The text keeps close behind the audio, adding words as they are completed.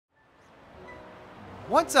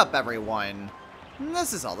What's up, everyone?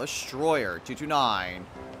 This is All Destroyer 229,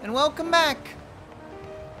 and welcome back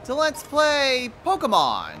to Let's Play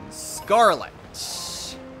Pokemon Scarlet.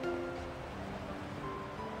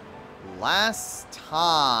 Last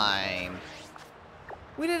time,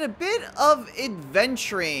 we did a bit of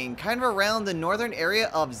adventuring, kind of around the northern area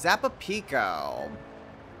of Zapapico.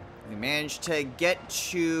 We managed to get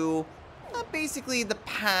to basically the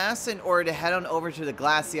pass in order to head on over to the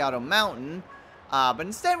Glaciato Mountain. But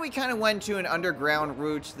instead we kind of went to an underground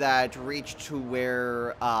route that reached to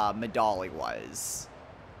where Medali was.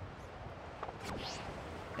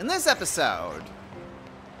 In this episode,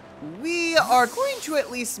 we are going to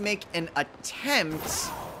at least make an attempt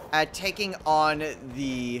at taking on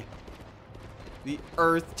the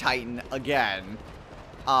Earth Titan again.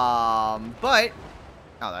 But...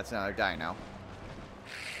 oh, that's another dino.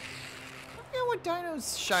 I forget what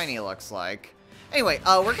Dino's shiny looks like. Anyway,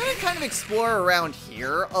 we're gonna kind of explore around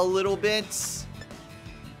here a little bit.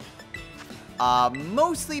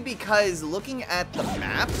 Mostly because looking at the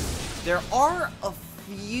map, there are a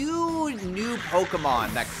few new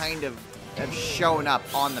Pokemon that kind of have shown up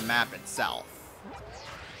on the map itself.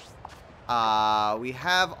 We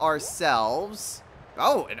have ourselves...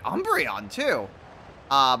 oh, an Umbreon too.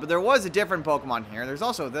 But there was a different Pokemon here. There's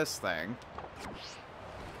also this thing.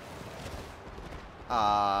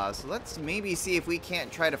 So let's maybe see if we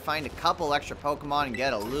can't try to find a couple extra Pokemon and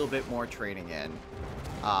get a little bit more training in.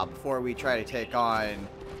 Before we try to take on,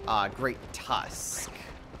 Great Tusk.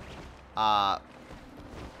 Another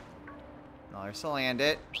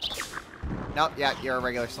Salandit. Nope, yeah, you're a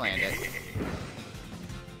regular Salandit.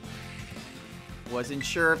 Wasn't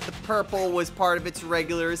sure if the purple was part of its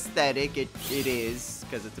regular aesthetic. It is,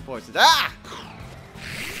 because it's a poison. Ah!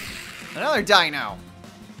 Another Dino!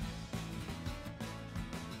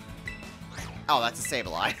 Oh, that's a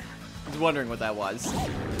Sableye. I was wondering what that was.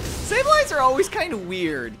 Sableyes are always kind of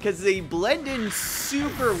weird, because they blend in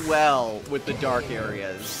super well with the dark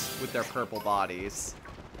areas, with their purple bodies.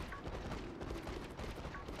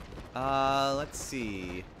 Let's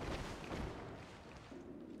see.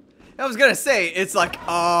 I was gonna say, it's like,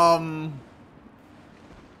 am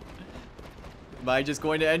I just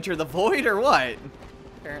going to enter the void or what?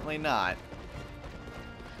 Apparently not.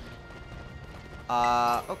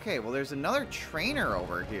 Okay, well, there's another trainer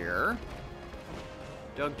over here.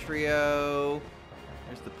 Doug Trio.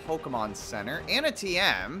 There's the Pokemon Center. And a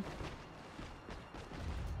TM.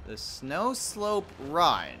 The Snow Slope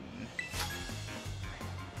Run.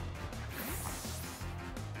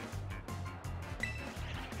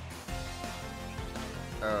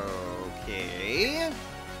 Okay. I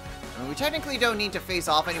mean, we technically don't need to face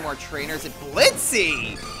off any more trainers at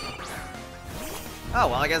Blitzy! Oh,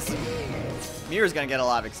 well, I guess Mir's gonna get a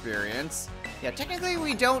lot of experience. Yeah, technically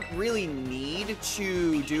we don't really need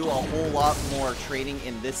to do a whole lot more training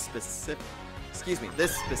in this specific...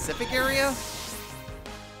 this specific area.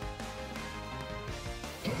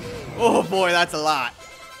 Oh boy, that's a lot.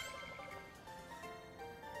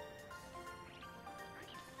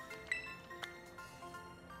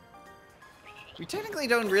 We technically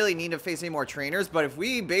don't really need to face any more trainers, but if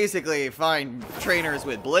we basically find trainers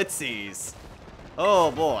with Blitzies...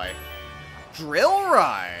 oh boy. Drill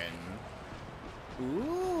Run!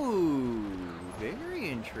 Ooh, very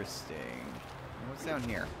interesting. What's down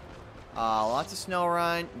here? Lots of Snow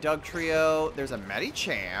Run, Doug Trio, there's a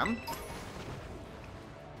Medicham.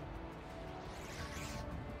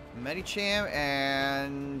 Medicham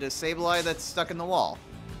and a Sableye that's stuck in the wall.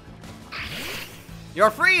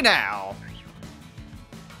 You're free now!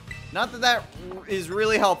 Not that that is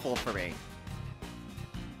really helpful for me.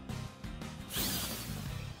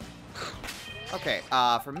 Okay,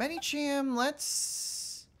 for Medicham,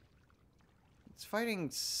 let's fighting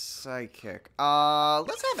Psychic.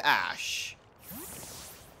 Let's have Ash.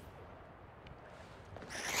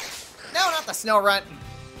 No, not the Snow-Run.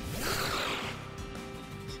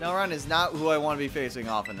 Snow-Run is not who I want to be facing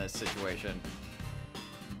off in this situation.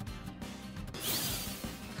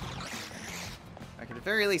 I could at the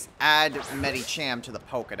very least add Medicham to the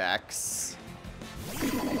Pokedex.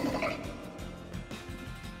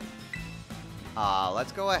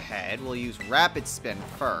 Let's go ahead. We'll use Rapid Spin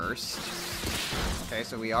first. Okay,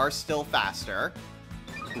 so we are still faster.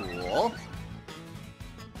 Cool.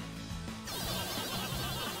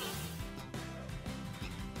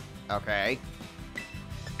 Okay.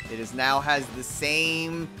 It is now has the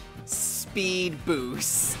same speed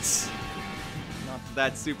boost. Not that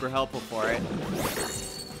that's super helpful for it.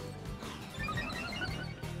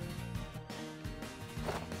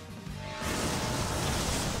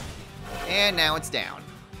 And now it's down.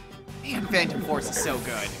 Man, Phantom Force is so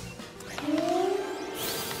good.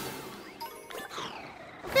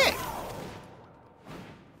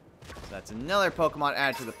 That's another Pokemon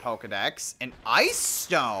added to the Pokedex. An Ice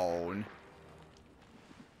Stone.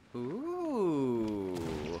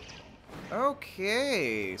 Ooh.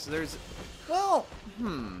 Okay. So there's... Well,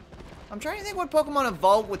 I'm trying to think what Pokemon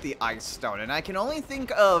evolved with the Ice Stone. And I can only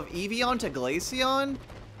think of Eevee to Glaceon.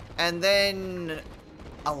 And then...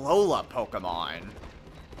 Alola Pokemon.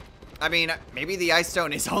 I mean, maybe the Ice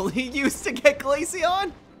Stone is only used to get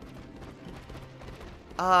Glaceon?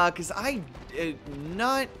 Because I'm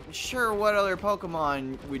not sure what other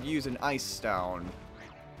Pokemon would use an Ice Stone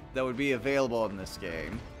that would be available in this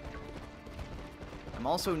game. I'm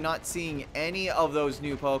also not seeing any of those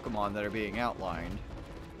new Pokemon that are being outlined.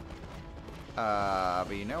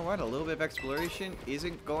 But you know what? A little bit of exploration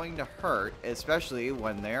isn't going to hurt, especially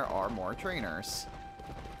when there are more trainers.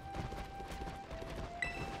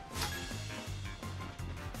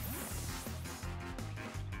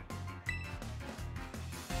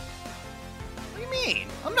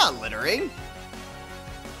 I'm not littering.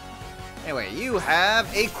 Anyway, you have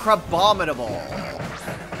a Crabominable.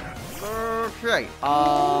 Okay.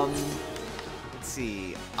 Let's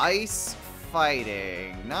see. Ice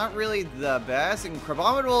fighting. Not really the best. And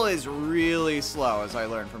Crabominable is really slow, as I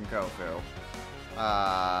learned from Kofu.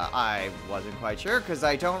 I wasn't quite sure, because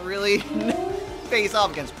I don't really face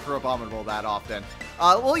off against Crabominable that often.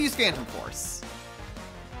 We'll use Phantom Force.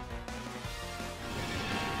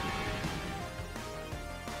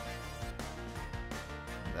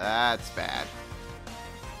 That's bad.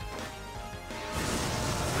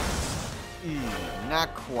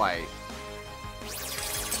 Not quite.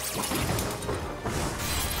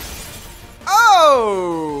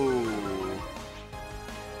 Oh!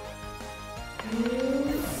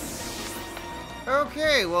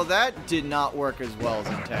 Okay, well that did not work as well as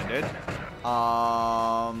intended.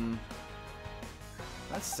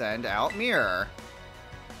 Let's send out Mirror.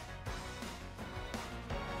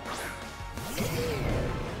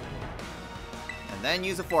 And then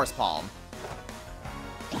use a Force Palm.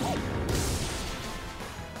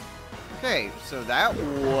 Okay, so that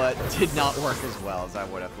did not work as well as I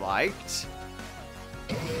would have liked.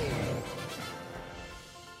 At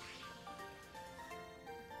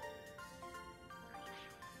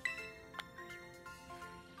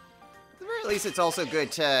the very least, it's also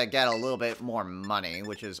good to get a little bit more money,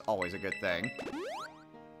 which is always a good thing.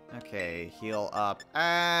 Okay, heal up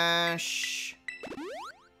Ash.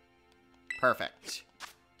 Perfect.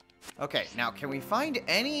 Okay, now can we find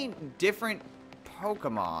any different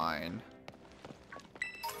Pokemon?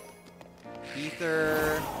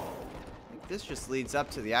 Ether. I think this just leads up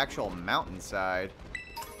to the actual mountainside.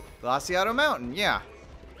 Glaciato Mountain, yeah.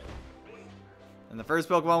 And the first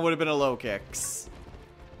Pokemon would have been a Lokix.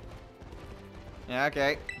 Yeah,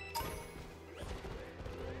 okay.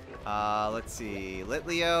 Let's see.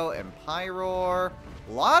 Litleo and Pyroar.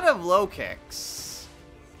 A lot of Lokix.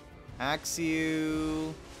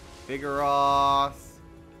 Axew, Vigoroth.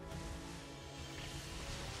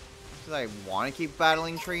 Because I want to keep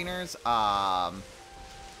battling trainers. I'm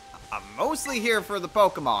mostly here for the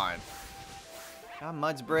Pokemon. Got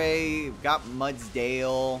Mudsbray, got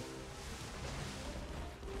Mudsdale.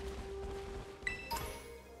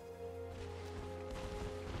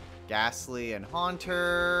 Ghastly and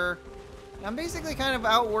Haunter. I'm basically kind of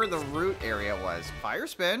out where the root area was. Fire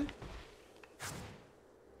Spin.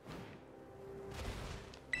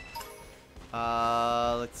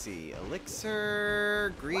 Let's see.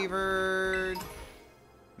 Elixir, Greavard,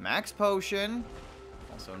 Max Potion.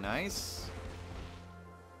 Also nice.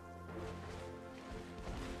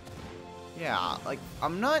 Yeah, like,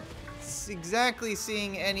 I'm not exactly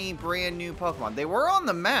seeing any brand new Pokemon. They were on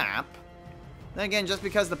the map. Then again, just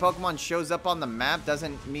because the Pokemon shows up on the map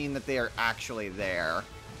doesn't mean that they are actually there.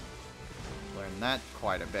 Learned that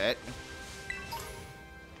quite a bit.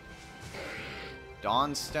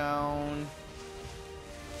 Dawnstone.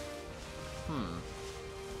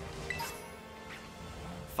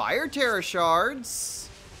 Fire Terra Shards.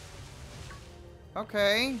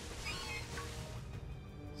 Okay.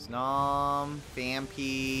 Snom,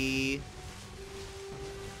 Fampi.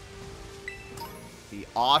 The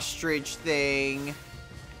Ostrich thing, which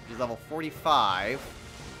is level 45.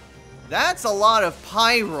 That's a lot of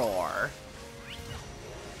Pyroar.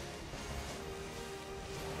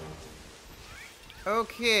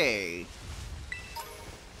 Okay.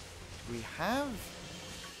 We have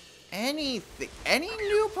any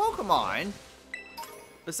new Pokemon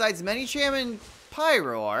besides Medicham and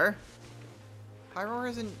Pyroar? Pyroar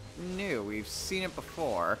isn't new. We've seen it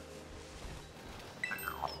before.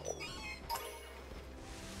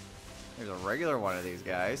 There's a regular one of these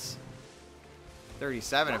guys.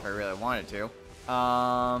 37 if I really wanted to.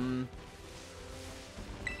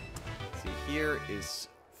 See, here is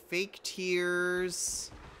fake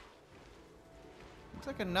tears. Looks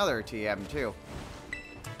like another TM, too.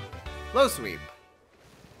 Low sweep.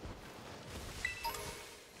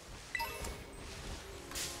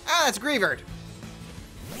 Ah, it's Grievered.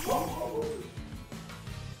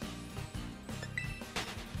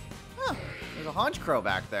 Huh. There's a Haunch Crow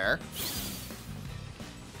back there.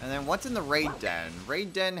 And then what's in the Raid Den?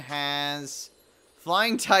 Raid Den has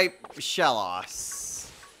Flying type Shellos.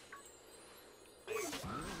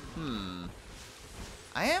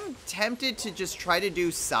 I am tempted to just try to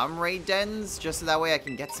do some Raid Dens, just so that way I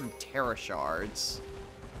can get some Terra Shards.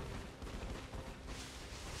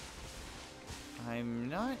 I'm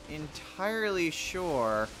not entirely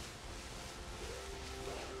sure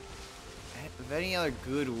of any other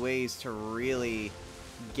good ways to really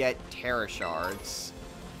get Terra Shards.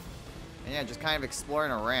 And yeah, just kind of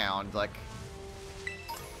exploring around, like,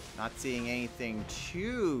 not seeing anything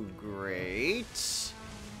too great.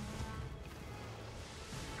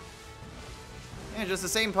 Yeah, just the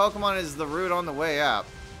same Pokemon as the route on the way up.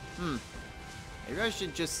 Maybe I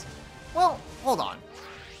should just... Well, hold on.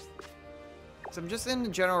 So I'm just in the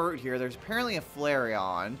general route here. There's apparently a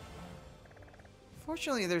Flareon.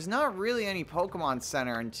 Fortunately, there's not really any Pokemon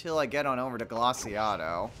Center until I get on over to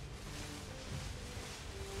Glaciado.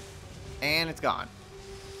 And it's gone.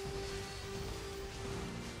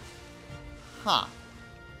 Huh.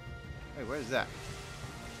 Wait, where's that?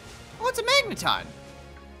 Oh, it's a Magneton!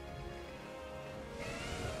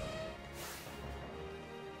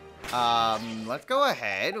 Let's go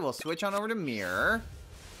ahead. We'll switch on over to Mirror.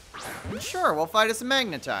 Sure, we'll fight us a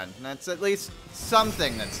Magneton. That's at least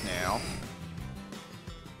something that's new.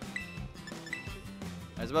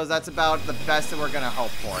 I suppose that's about the best that we're gonna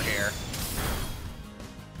hope for here.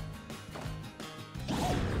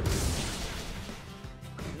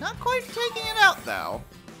 Not quite taking it out, though.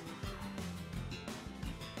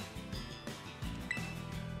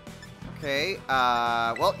 Okay,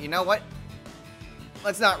 well, you know what?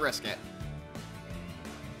 Let's not risk it.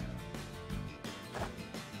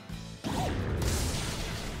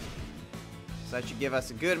 So that should give us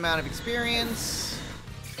a good amount of experience.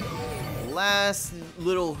 Last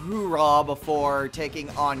little hoorah before taking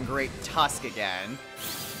on Great Tusk again.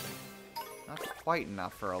 Not quite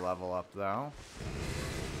enough for a level up, though.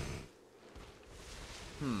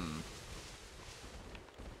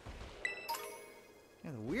 Yeah,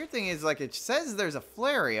 the weird thing is, like, it says there's a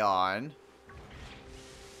Flareon.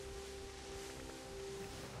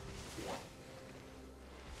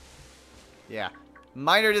 Yeah.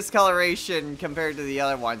 Minor discoloration compared to the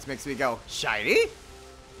other ones makes me go, shiny?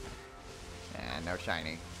 And no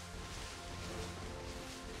shiny.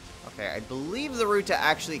 Okay, I believe the route to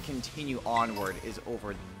actually continue onward is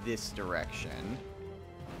over this direction.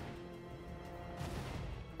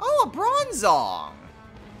 Oh, a Bronzong!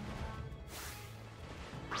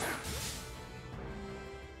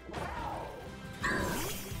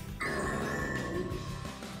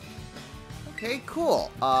 Okay,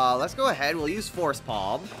 cool. Let's go ahead. We'll use Force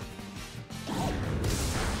Palm.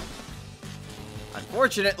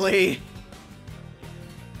 Unfortunately,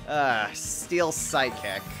 Steel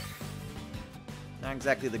Psychic. Not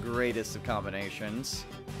exactly the greatest of combinations.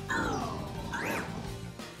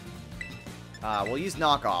 We'll use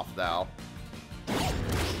Knockoff, though.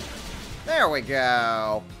 There we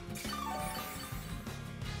go.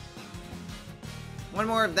 One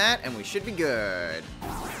more of that, and we should be good.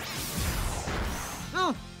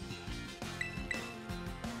 Oh.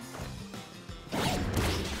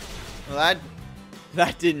 Well,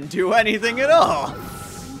 that didn't do anything at all.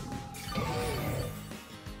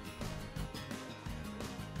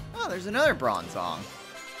 Oh, there's another Bronzong.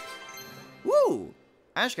 Woo!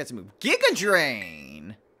 Ash gets to move Giga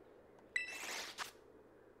Drain.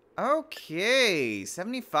 Okay,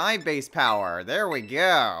 75 base power. There we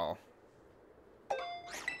go.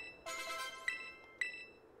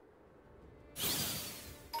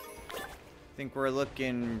 I think we're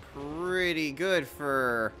looking pretty good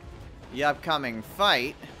for the upcoming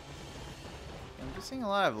fight. I'm just seeing a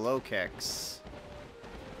lot of low kicks.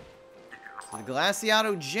 So the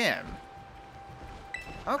Glaciado Gym.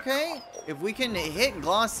 Okay, if we can hit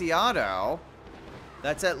Glaciado,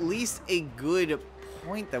 that's at least a good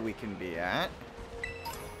point that we can be at.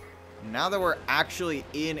 Now that we're actually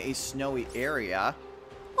in a snowy area.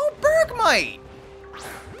 Oh, Bergmite!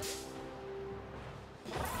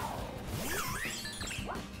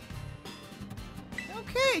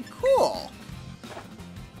 Okay, cool.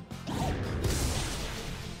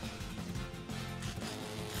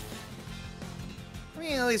 I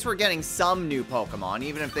mean, at least we're getting some new Pokemon,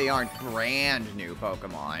 even if they aren't brand new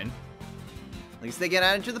Pokemon. At least they get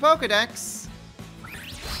added to the Pokedex.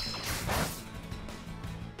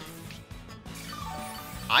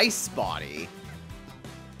 Ice Body.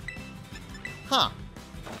 Huh.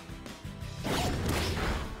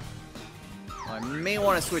 I may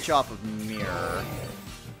want to switch off of Mirror.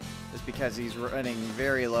 Just because he's running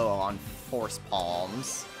very low on Force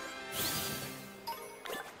Palms.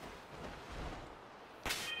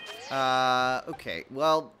 Okay.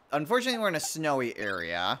 Well, unfortunately we're in a snowy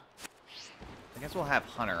area. I guess we'll have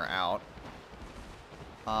Hunter out.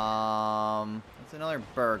 That's another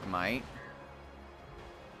Bergmite.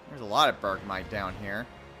 There's a lot of Bergmite down here.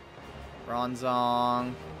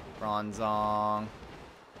 Bronzong. Bronzong.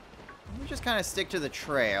 We just kind of stick to the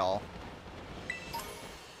trail.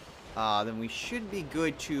 Then we should be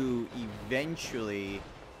good to eventually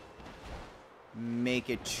make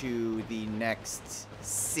it to the next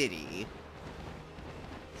city.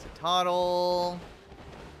 Toddle.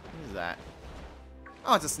 What is that?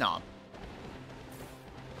 Oh, it's a Snob.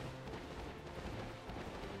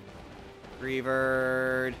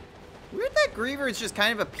 Greavard. Weird that Greavards just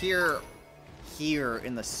kind of appear here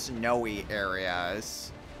in the snowy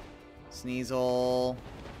areas. Sneasel.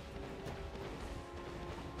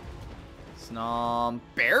 Snom.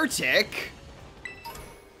 Beartick?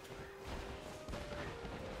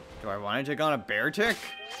 Do I want to take on a Beartick?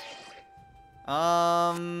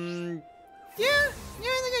 Yeah, I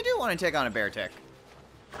think I do want to take on a Beartick.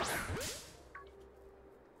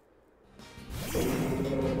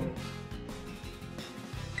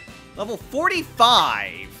 Level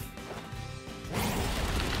 45.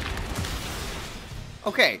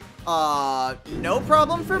 Okay, no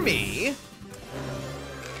problem for me.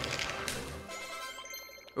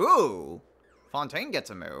 Ooh, Fontaine gets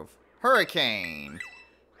a move. Hurricane.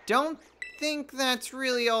 Don't think that's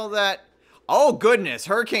really all that... Oh, goodness,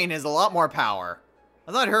 Hurricane has a lot more power.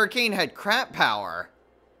 I thought Hurricane had crap power.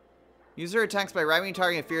 User attacks by ramming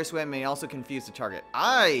target a fierce wind may also confuse the target.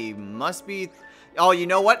 I must be... Oh, you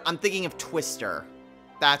know what? I'm thinking of Twister.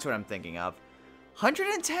 That's what I'm thinking of.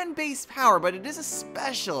 110 base power, but it is a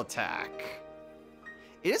special attack.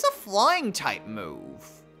 It is a flying type move.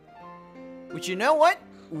 Which, you know what?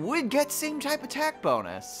 Would get same type attack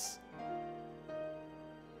bonus.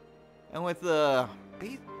 And with the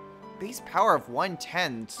base power of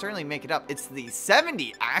 110, certainly make it up. It's the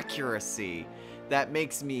 70 accuracy that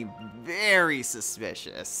makes me very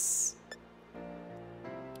suspicious.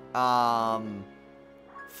 Fly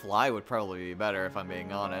would probably be better if I'm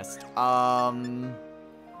being honest. Do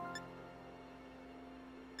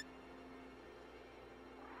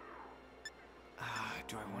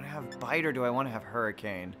I want to have Bite or do I want to have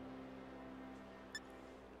Hurricane?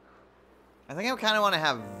 I think I kind of want to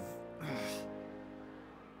have...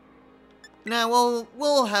 Nah, we'll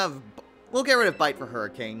get rid of Bite for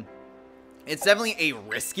Hurricane. It's definitely a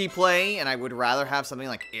risky play, and I would rather have something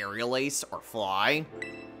like Aerial Ace or Fly.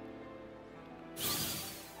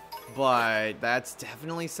 But that's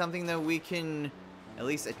definitely something that we can at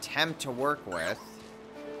least attempt to work with.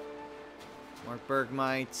 More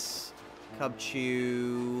Bergmites,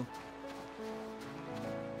 Cubchoo.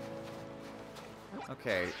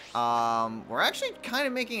 Okay, we're actually kind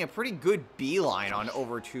of making a pretty good beeline on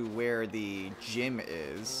over to where the gym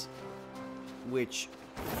is. Which,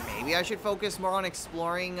 maybe I should focus more on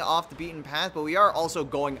exploring off the beaten path, but we are also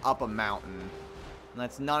going up a mountain. And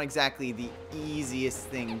that's not exactly the easiest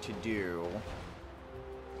thing to do.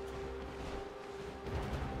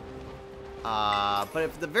 But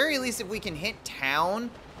at the very least, if we can hit town,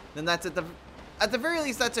 then that's at the very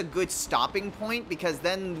least, that's a good stopping point, because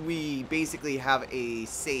then we basically have a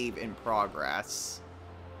save in progress.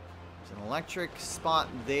 There's an electric spot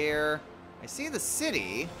there. I see the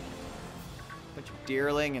city. A bunch of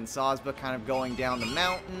Deerling and Sawsbuck kind of going down the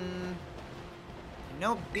mountain. You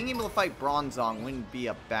know, being able to fight Bronzong wouldn't be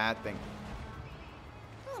a bad thing.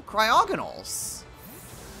 Oh, Cryogonals.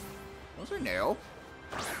 Those are new.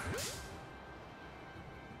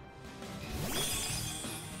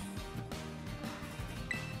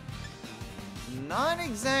 Not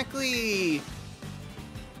exactly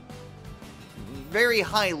very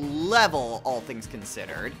high level, all things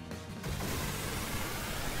considered.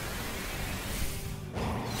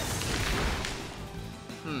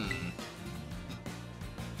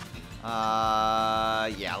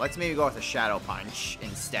 Yeah, let's maybe go with a Shadow Punch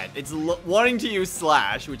instead. It's wanting to use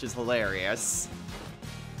Slash, which is hilarious.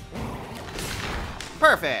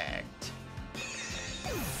 Perfect.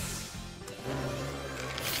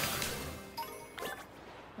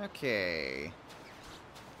 Okay.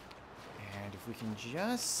 And if we can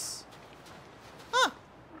just... Huh.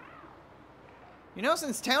 You know,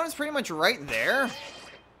 since town is pretty much right there,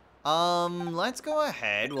 Let's go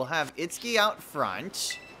ahead. We'll have Itsuki out front,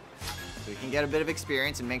 so we can get a bit of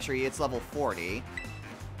experience and make sure he hits level 40.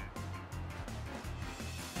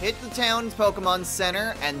 Hit the town's Pokemon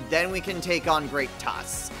Center, and then we can take on Great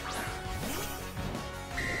Tusk.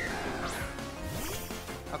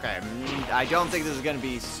 Okay, I don't think this is going to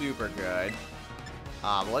be super good.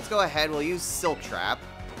 But let's go ahead. We'll use Silk Trap.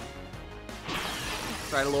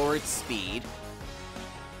 Try to lower its speed.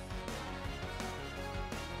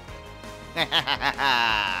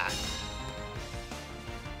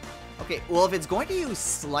 Okay, well, if it's going to use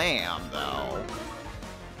Slam, though...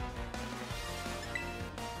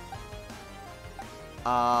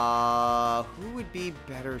 who would be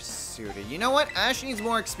better suited? You know what? Ash needs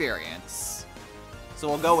more experience. So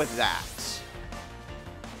we'll go with that.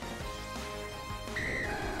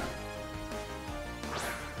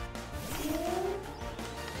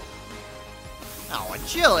 Oh,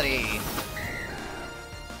 agility!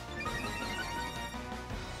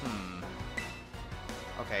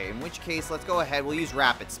 Okay, in which case, let's go ahead. We'll use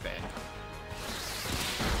Rapid Spin.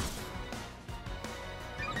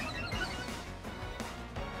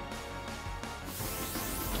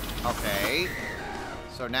 Okay.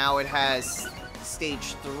 So now it has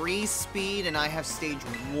stage 3 speed, and I have stage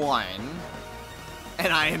 1.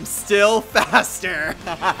 And I am still faster.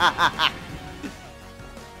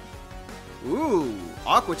 Ooh,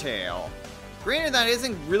 Aqua Tail. Granted, that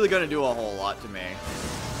isn't really going to do a whole lot to me.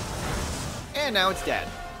 And now it's dead.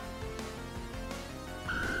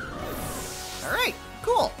 Alright,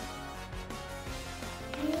 cool.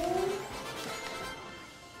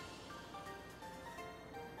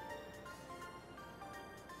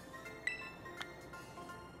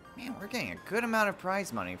 Man, we're getting a good amount of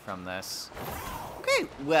prize money from this. Okay,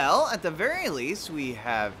 well, at the very least, we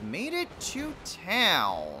have made it to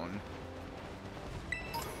town.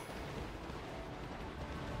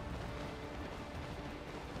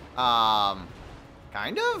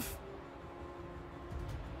 Kind of?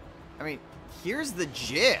 I mean, here's the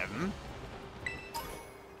gym.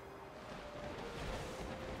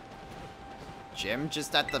 Gym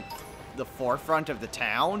just at the forefront of the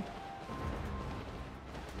town?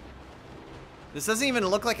 This doesn't even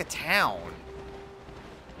look like a town.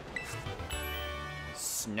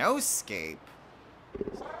 Snowscape.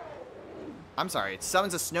 I'm sorry, it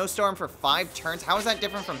summons a snowstorm for 5 turns. How is that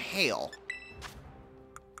different from hail?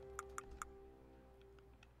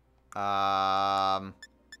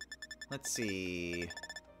 Let's see.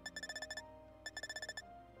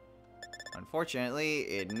 Unfortunately,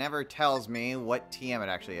 it never tells me what TM it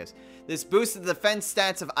actually is. This boosts the defense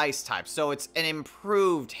stats of ice type, so it's an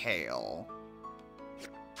improved hail.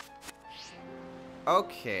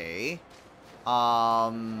 Okay.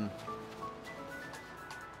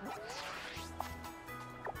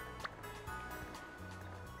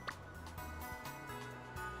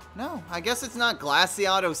 No, I guess it's not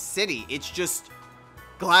Glaciado City. It's just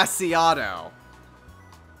Glaciado.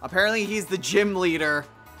 Apparently, he's the gym leader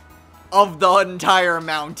of the entire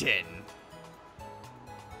mountain.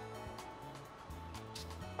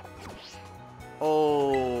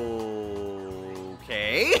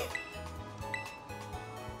 Okay.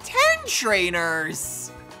 10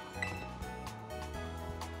 trainers!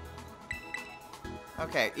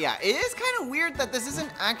 Okay, yeah, it is kind of weird that this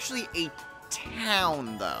isn't actually a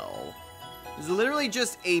town, though. It's literally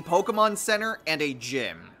just a Pokemon Center and a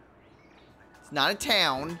gym. It's not a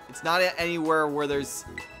town. It's not anywhere where there's,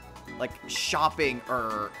 like, shopping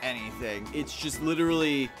or anything. It's just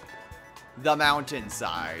literally the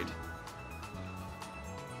mountainside.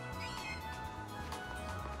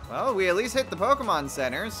 Well, we at least hit the Pokemon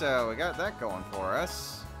Center, so we got that going for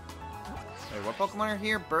us. Wait, what Pokemon are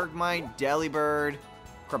here? Bergmite, Delibird,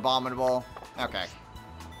 Crabominable. Okay.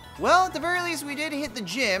 Well, at the very least, we did hit the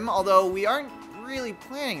gym, although we aren't really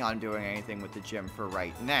planning on doing anything with the gym for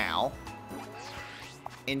right now.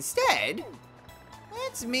 Instead,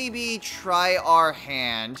 let's maybe try our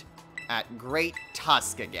hand at Great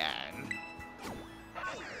Tusk again.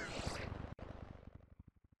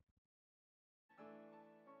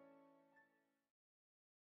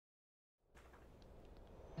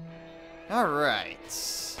 Alright.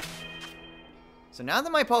 So now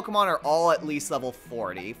that my Pokemon are all at least level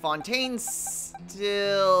 40, Fontaine's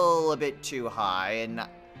still a bit too high, and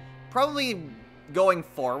probably going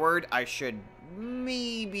forward, I should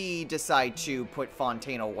maybe decide to put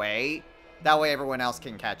Fontaine away. That way everyone else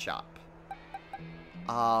can catch up.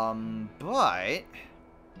 But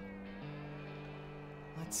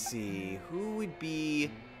let's see, who would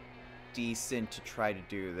be decent to try to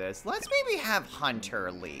do this? Let's maybe have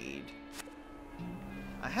Hunter lead.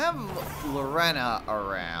 I have Lorena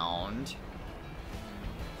around.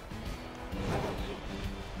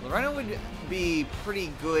 Lorena would be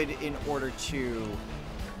pretty good in order to,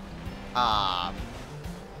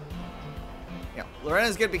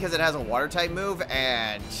 Lorena's good because it has a water-type move,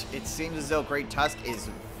 and it seems as though Great Tusk is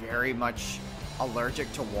very much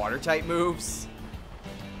allergic to water-type moves.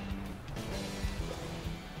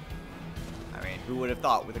 I mean, who would have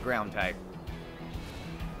thought with a ground type?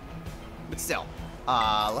 But still,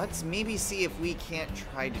 let's maybe see if we can't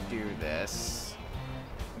try to do this.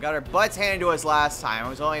 We got our butts handed to us last time. It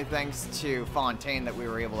was only thanks to Fontaine that we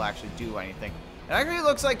were able to actually do anything. It actually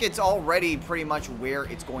looks like it's already pretty much where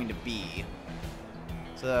it's going to be.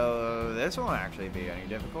 So this won't actually be any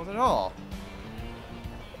difficult at all.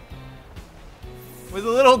 With a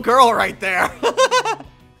little girl right there.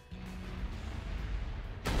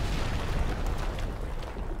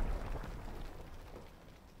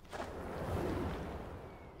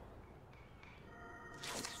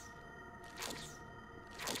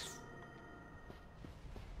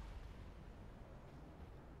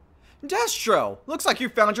 Destro, looks like you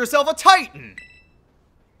found yourself a Titan.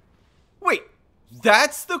 Wait,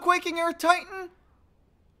 that's the Quaking Earth Titan?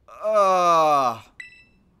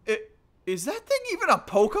 Is that thing even a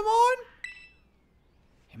Pokemon?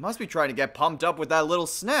 He must be trying to get pumped up with that little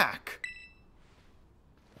snack.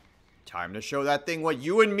 Time to show that thing what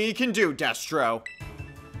you and me can do, Destro.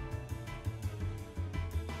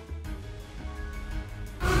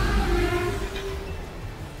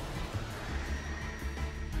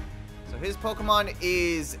 His Pokemon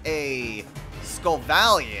is a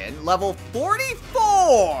Sculvalian, level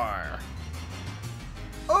 44!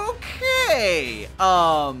 Okay,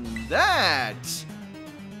 that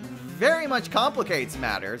very much complicates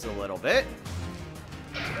matters a little bit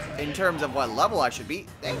in terms of what level I should be.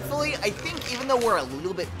 Thankfully, I think even though we're a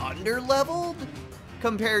little bit under-leveled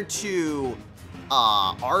compared to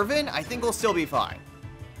Arvin, I think we'll still be fine.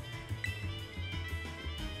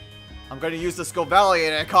 I'm gonna use the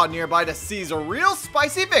Sculvalian I caught nearby to seize a real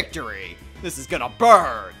spicy victory. This is gonna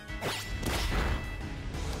burn.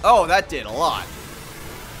 Oh, that did a lot.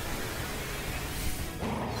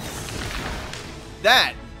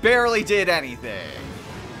 That barely did anything.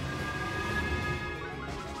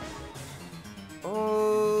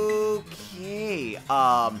 Okay,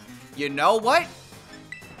 you know what?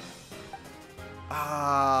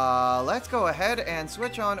 Let's go ahead and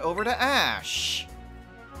switch on over to Ash.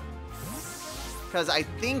 Because I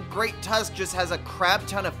think Great Tusk just has a crap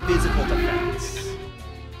ton of physical defense.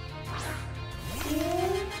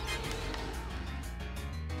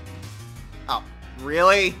 Oh,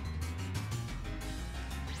 really?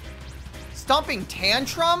 Stomping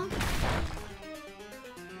Tantrum?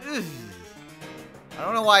 Ugh. I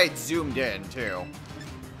don't know why it zoomed in, too.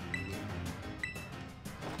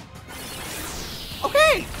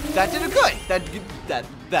 Okay, that did a good. That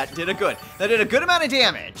did a good. That did a good amount of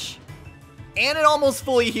damage. And it almost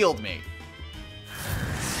fully healed me.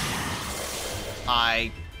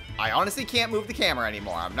 I honestly can't move the camera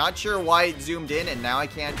anymore. I'm not sure why it zoomed in, and now I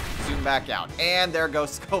can't zoom back out. And there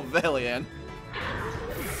goes Sculvalian.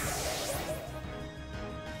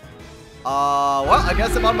 Well, I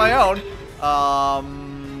guess I'm on my own.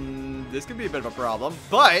 This could be a bit of a problem,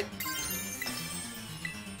 but...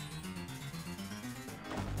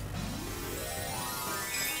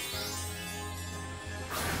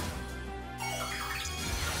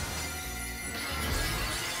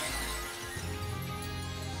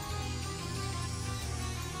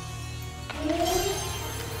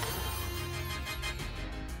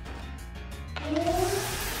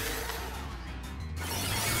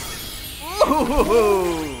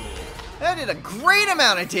 Ooh, that did a great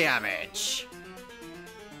amount of damage.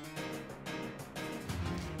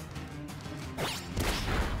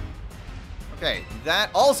 Okay, that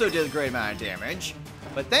also did a great amount of damage,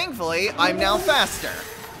 but thankfully, I'm now faster.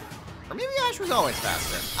 Or maybe Ash was always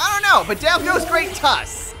faster. I don't know, but down goes Great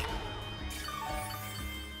Tusk.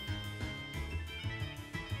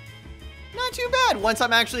 Not too bad once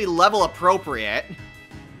I'm actually level appropriate.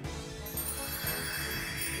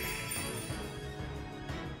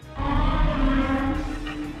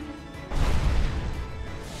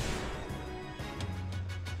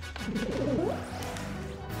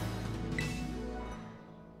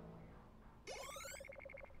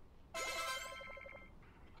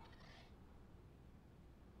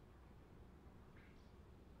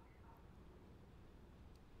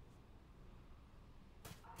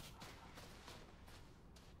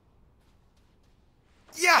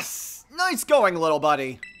 Yes! Nice going, little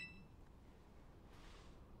buddy.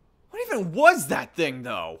 What even was that thing,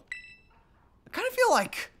 though? I kind of feel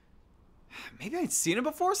like maybe I'd seen it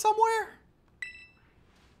before somewhere?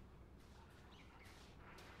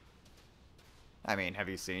 I mean, have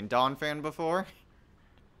you seen Donphan before?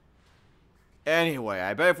 Anyway,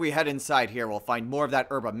 I bet if we head inside here, we'll find more of that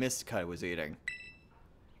herba mystica I was eating.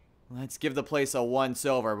 Let's give the place a once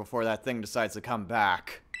over before that thing decides to come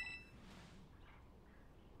back.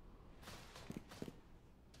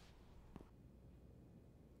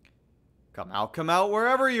 Come out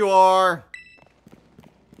wherever you are!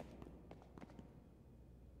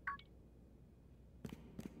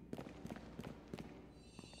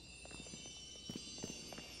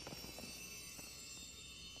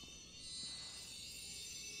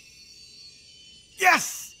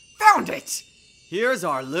 Yes! Found it! Here's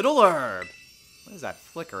our little herb. What is that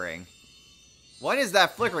flickering? What is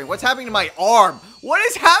that flickering? What's happening to my arm? What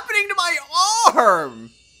is happening to my arm?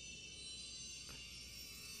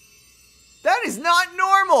 That is not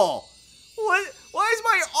normal! Why is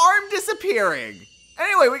my arm disappearing?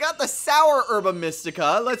 Anyway, we got the sour herba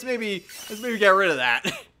mystica. Let's maybe get rid of that.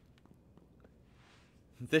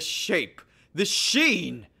 The shape, the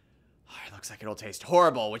sheen. Oh, it looks like it'll taste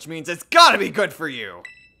horrible, which means it's gotta be good for you.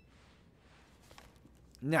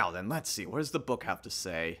 Now then, let's see. What does the book have to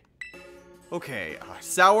say? Okay,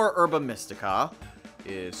 sour herba mystica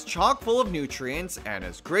is chock full of nutrients and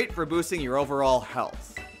is great for boosting your overall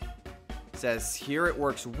health. Says here it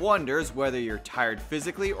works wonders whether you're tired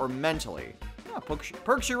physically or mentally. Yeah,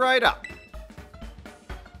 perks you right up.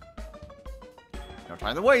 No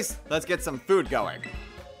time to waste. Let's get some food going.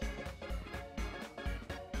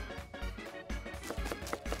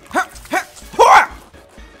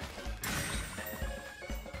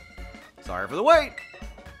 Sorry for the wait.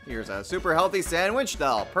 Here's a super healthy sandwich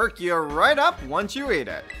that'll perk you right up once you eat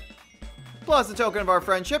it. Plus, a token of our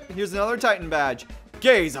friendship, here's another Titan badge.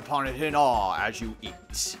 Gaze upon it in awe as you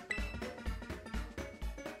eat.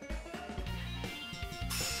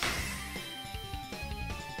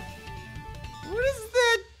 What is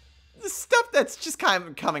the stuff that's just kind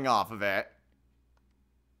of coming off of it?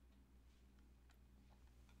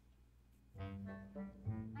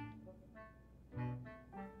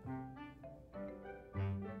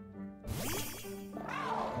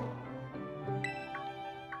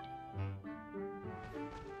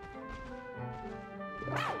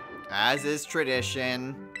 As is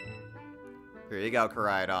tradition. Here you go,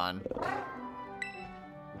 Koraidon.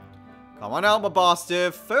 Come on out,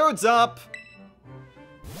 Mabostiff. Food's up!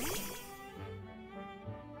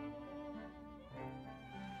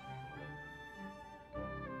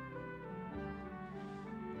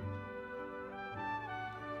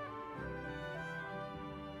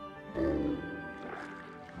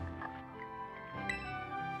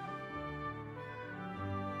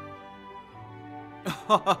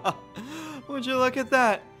 Would you look at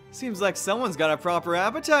that? Seems like someone's got a proper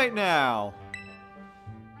appetite now.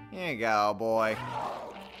 Here you go, boy.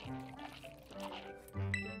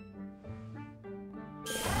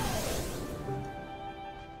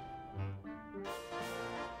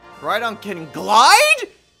 Koraidon can glide?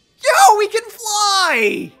 Yo, we can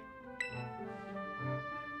fly!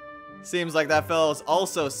 Seems like that fellow's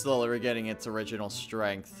also slowly regaining its original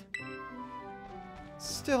strength.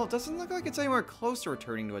 Still, doesn't look like it's anywhere close to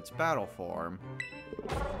returning to its battle form.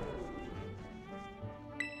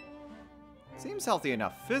 Seems healthy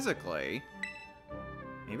enough physically.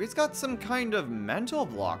 Maybe it's got some kind of mental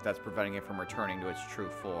block that's preventing it from returning to its true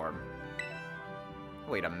form.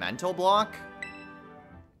 Wait, a mental block?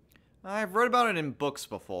 I've read about it in books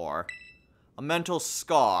before. A mental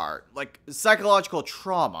scar, like psychological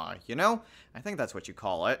trauma, you know? I think that's what you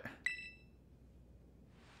call it.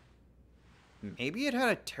 Maybe it had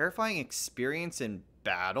a terrifying experience in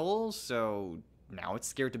battle, so now it's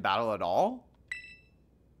scared to battle at all?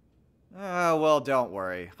 Well, don't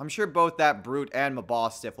worry. I'm sure both that brute and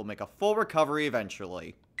Mabostiff will make a full recovery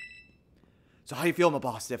eventually. So how do you feel,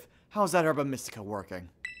 Mabostiff? How's that herba mystica working?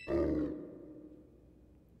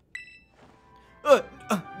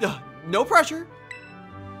 No pressure.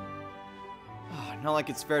 Not like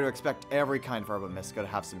it's fair to expect every kind of herba mystica to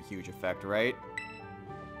have some huge effect, right?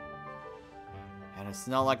 And it's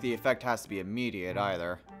not like the effect has to be immediate,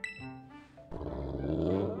 either.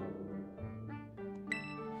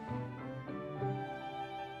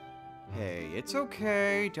 Hey, it's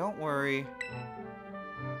okay. Don't worry.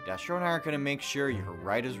 Destro and I are going to make sure you're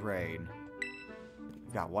right as rain.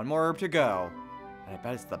 We've got one more herb to go. And I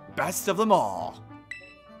bet it's the best of them all.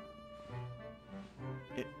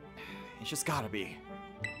 It's just gotta be.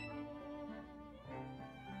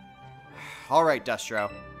 Alright,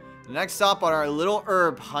 Destro. The next stop on our little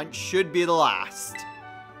herb hunt should be the last.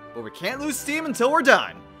 But we can't lose steam until we're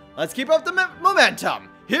done. Let's keep up the momentum.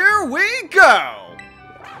 Here we go!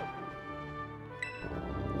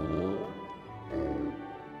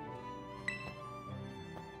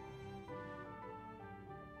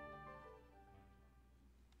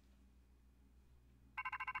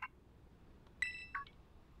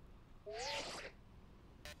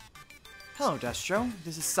 Hello, Destro.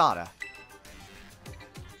 This is Sada.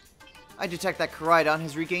 I detect that Koraidon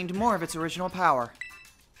has regained more of its original power.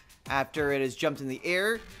 After it has jumped in the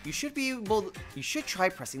air, you should try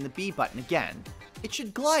pressing the B button again. It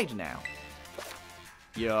should glide now.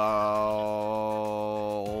 Yo.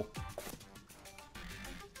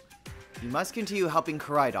 You must continue helping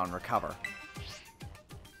Koraidon recover.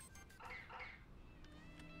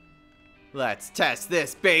 Let's test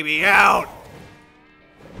this baby out!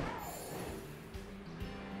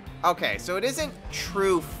 Okay, so it isn't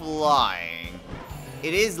true flying.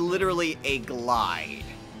 It is literally a glide.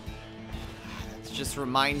 It just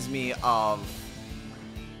reminds me of...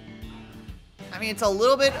 I mean, it's a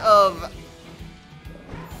little bit of...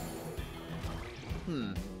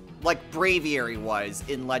 like Braviary was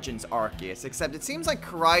in Legends Arceus, except it seems like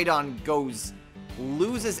Koraidon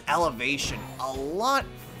loses elevation a lot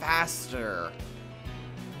faster.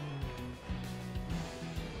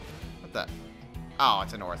 What the... Oh,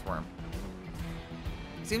 it's an earthworm.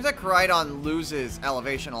 Seems like Koraidon loses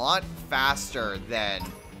elevation a lot faster than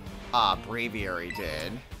Braviary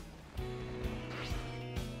did.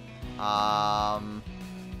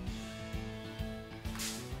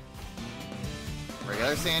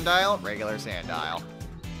 Regular Sandile? Regular Sandile.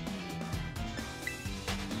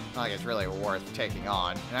 Not like it's really worth taking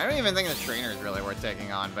on. And I don't even think the trainer is really worth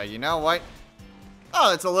taking on, but you know what?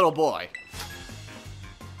 Oh, it's a little boy.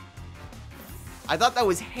 I thought that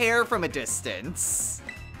was hair from a distance.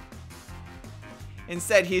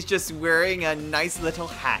 Instead, he's just wearing a nice little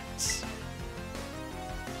hat.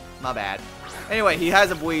 My bad. Anyway, he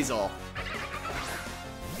has a Weasel.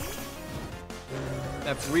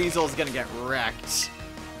 That Weasel's gonna get wrecked.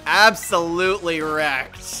 Absolutely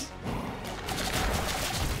wrecked.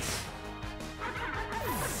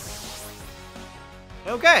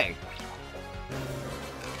 Okay.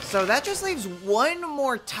 So that just leaves one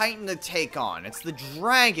more Titan to take on. It's the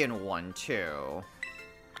dragon one, too.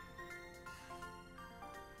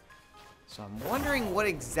 So I'm wondering what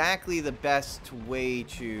exactly the best way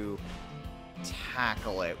to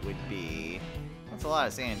tackle it would be. That's a lot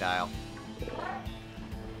of Sandile.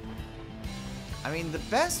 I mean, the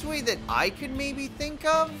best way that I could maybe think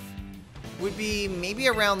of would be maybe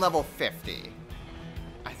around level 50.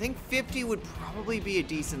 I think 50 would probably be a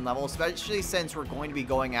decent level, especially since we're going to be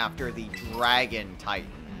going after the Dragon Titan.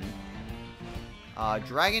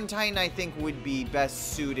 Dragon Titan, I think, would be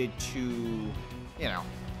best suited to, you know,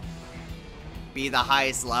 be the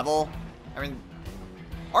highest level. I mean,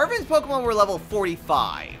 Arven's Pokemon were level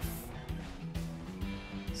 45.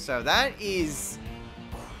 So that is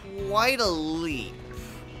quite a leap.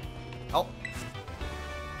 Oh.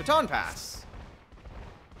 Baton Pass.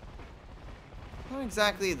 Not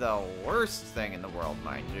exactly the worst thing in the world,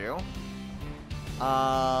 mind you.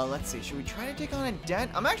 Let's see. Should we try to take on a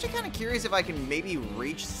Dent? I'm actually kind of curious if I can maybe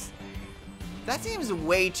reach... That seems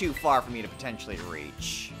way too far for me to potentially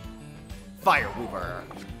reach. Fire Wooper.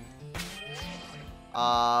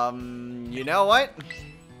 You know what?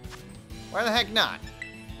 Why the heck not?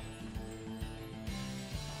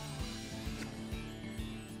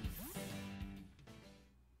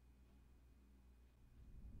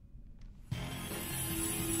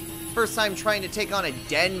 First time trying to take on a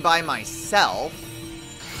den by myself.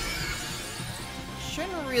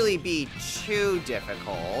 Shouldn't really be too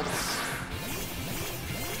difficult.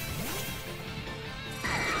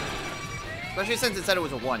 Especially since it said it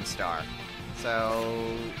was a 1-star.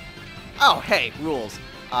 So... Oh, hey, rules.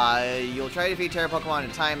 You'll try to defeat Terra Pokemon in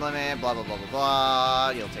a time limit, blah, blah, blah, blah, blah.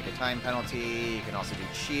 You'll take a time penalty. You can also do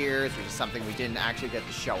Cheers, which is something we didn't actually get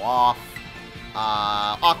to show off.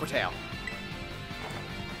 Aqua Tail.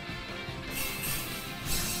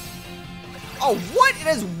 Oh, what? It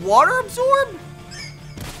has water absorb?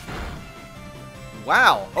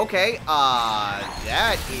 Wow, okay.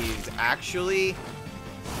 That is actually...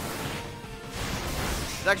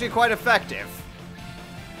 It's actually quite effective.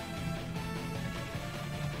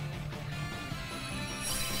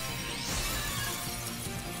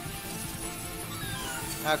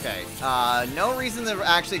 Okay, no reason to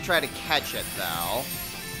actually try to catch it, though.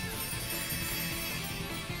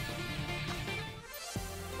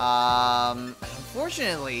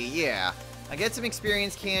 Unfortunately, yeah. I get some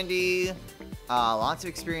experience candy. Lots of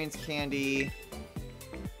experience candy.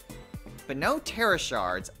 But no Terra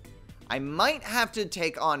Shards. I might have to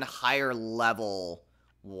take on higher level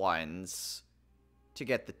ones to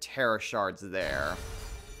get the Terra Shards there.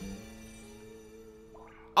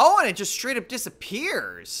 Oh, and it just straight up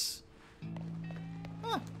disappears.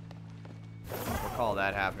 Huh. I don't recall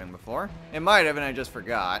that happening before. It might have, and I just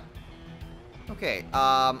forgot. Okay,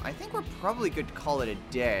 I think we're probably good to call it a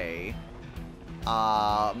day.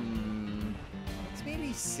 let's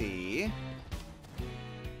maybe see.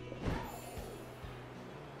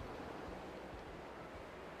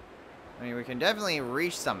 I mean, we can definitely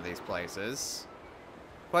reach some of these places.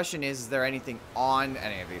 Question is there anything on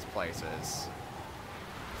any of these places?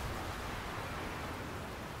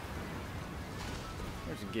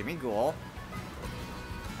 There's a gimme ghoul.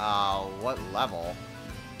 What level?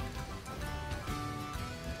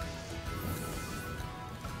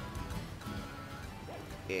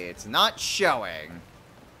 It's not showing.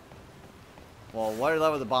 Well, what are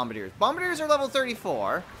level the bombardiers? Bombardiers are level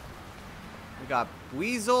 34. We got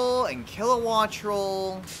Weasel and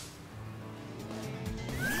Kilowattrel.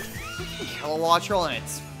 Kilowattrel and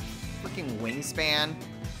its freaking wingspan.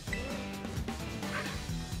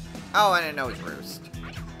 Oh, and a nose roost.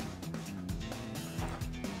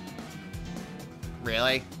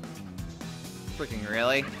 Really? Freaking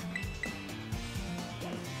really?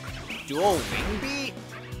 Dual wing beat?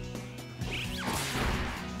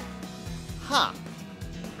 Huh.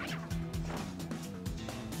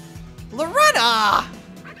 Loretta!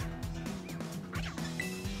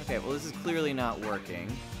 Okay, well this is clearly not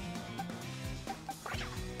working.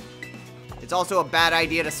 It's also a bad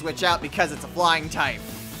idea to switch out because it's a flying type.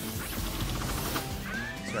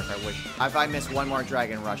 So if I miss one more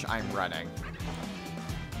Dragon Rush, I'm running.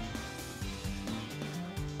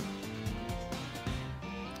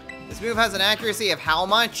 This move has an accuracy of how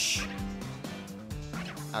much?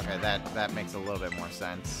 Okay, that makes a little bit more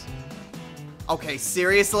sense. Okay,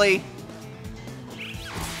 seriously? This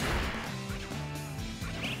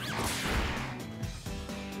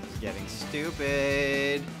is getting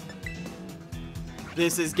stupid.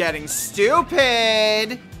 This is getting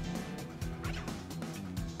stupid!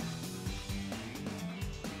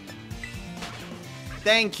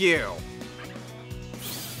 Thank you.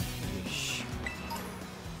 Yeesh.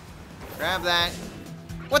 Grab that.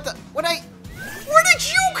 What the? Where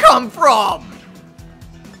did you come from?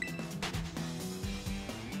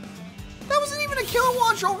 That wasn't even a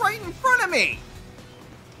Kilowattrel right in front of me.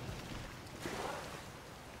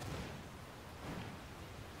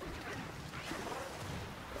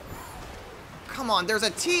 Come on, there's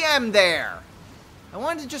a TM there. I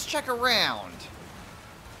wanted to just check around.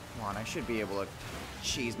 Come on, I should be able to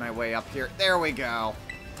cheese my way up here. There we go.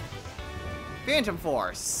 Phantom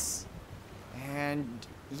Force. And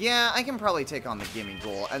yeah, I can probably take on the Gimme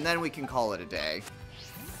Ghoul, and then we can call it a day.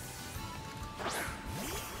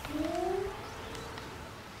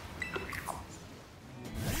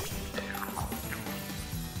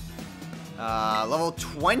 Level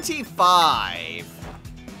 25.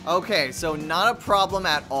 Okay, so not a problem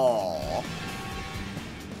at all.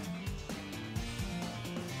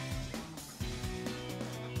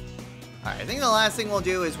 Alright, I think the last thing we'll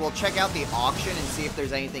do is we'll check out the auction and see if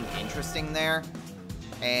there's anything interesting there.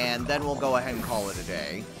 And then we'll go ahead and call it a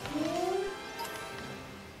day.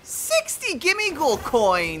 60 Gimme Ghoul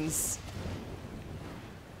coins!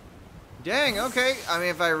 Dang, okay. I mean,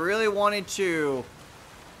 if I really wanted to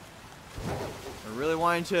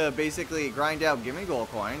basically grind out Gimme Ghoul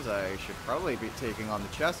coins, I should probably be taking on the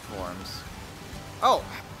chest forms. Oh,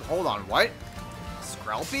 hold on, what?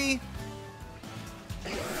 Scarlet?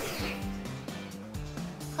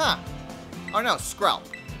 Huh. Oh no, Scarlet.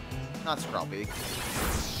 Not Scarlet.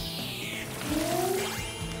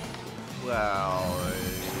 Well,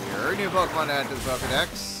 you're a new Pokemon to add to the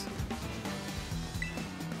Pokedex.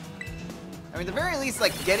 I mean, at the very least,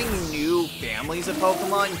 like, getting new families of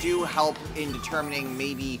Pokemon do help in determining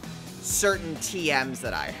maybe certain TMs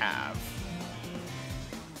that I have.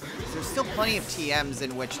 There's still plenty of TMs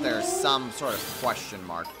in which there's some sort of question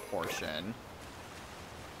mark portion.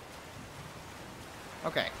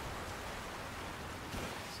 Okay.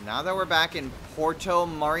 So now that we're back in Porto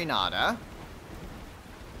Marinata,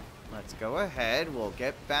 let's go ahead. We'll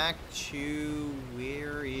get back to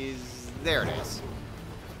where is... There it is.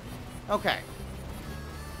 Okay.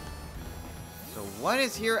 So what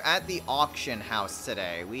is here at the auction house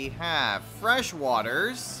today? We have Fresh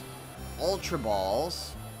Waters, Ultra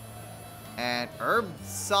Balls, and Herb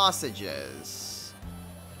Sausages.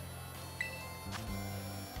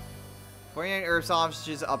 49 herb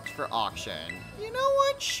sausages up for auction. You know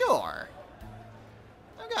what? Sure.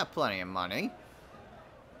 I've got plenty of money.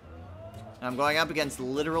 I'm going up against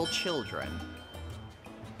literal children.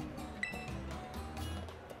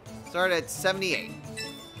 Start at 78.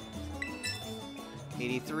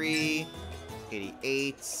 83.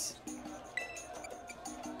 88.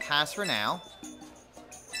 Pass for now.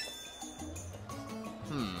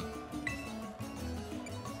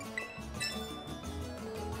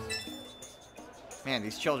 Man,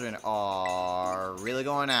 these children are really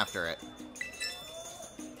going after it.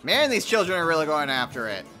 Man, these children are really going after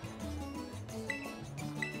it.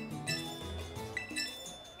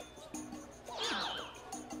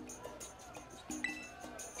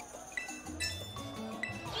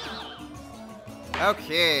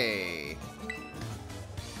 Okay.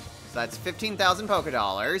 So that's 15,000 Poké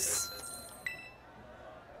Dollars.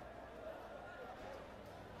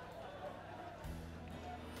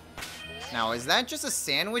 Now, is that just a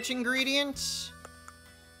sandwich ingredient?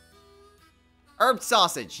 Herb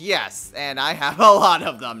sausage, yes. And I have a lot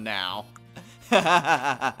of them now.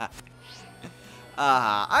 I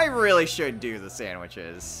really should do the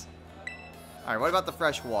sandwiches. Alright, what about the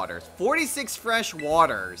fresh waters? 46 fresh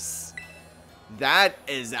waters.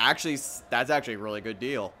 That's actually a really good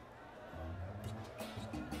deal.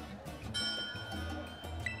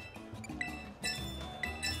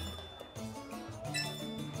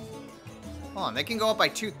 Hold on, they can go up by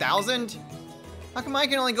 2,000? How come I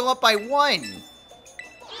can only go up by 1?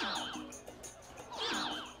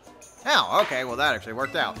 Oh, okay, well that actually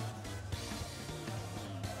worked out.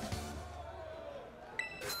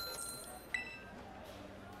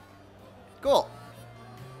 Cool.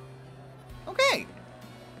 Okay.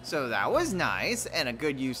 So that was nice, and a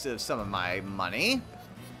good use of some of my money.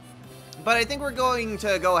 But I think we're going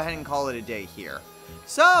to go ahead and call it a day here.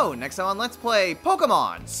 So, next time on Let's Play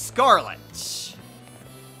Pokemon Scarlet.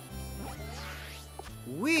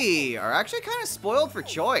 We are actually kind of spoiled for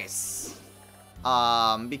choice.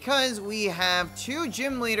 Because we have 2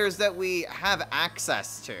 gym leaders that we have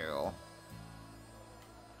access to.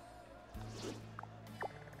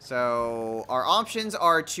 So, our options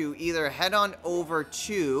are to either head on over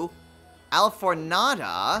to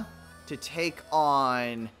Alfornada to take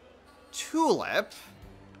on Tulip.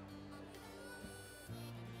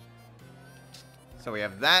 So we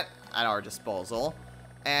have that at our disposal.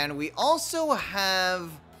 And we also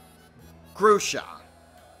have Grusha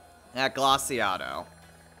at Glaciado.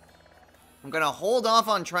 I'm going to hold off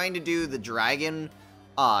on trying to do the Dragon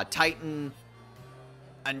Titan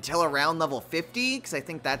until around level 50, because I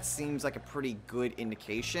think that seems like a pretty good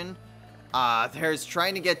indication. There's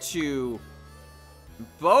trying to get to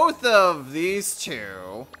both of these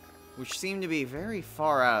 2, which seem to be very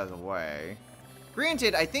far out of the way.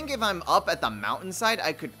 Granted, I think if I'm up at the mountainside,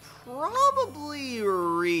 I could probably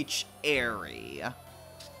reach Airy.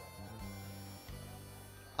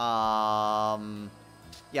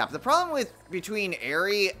 Yeah, but the problem between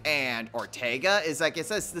Airy and Ortega is, like it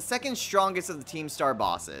says, the second strongest of the Team Star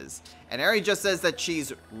bosses. And Airy just says that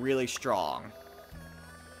she's really strong.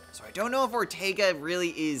 So I don't know if Ortega really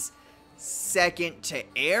is second to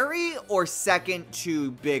Airy or second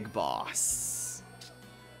to Big Boss.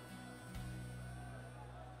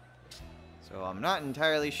 So I'm not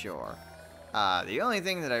entirely sure. The only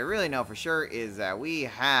thing that I really know for sure is that we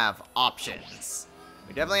have options.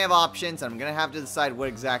 We definitely have options, and I'm going to have to decide what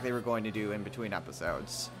exactly we're going to do in between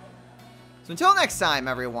episodes. So until next time,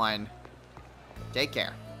 everyone, take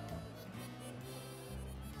care.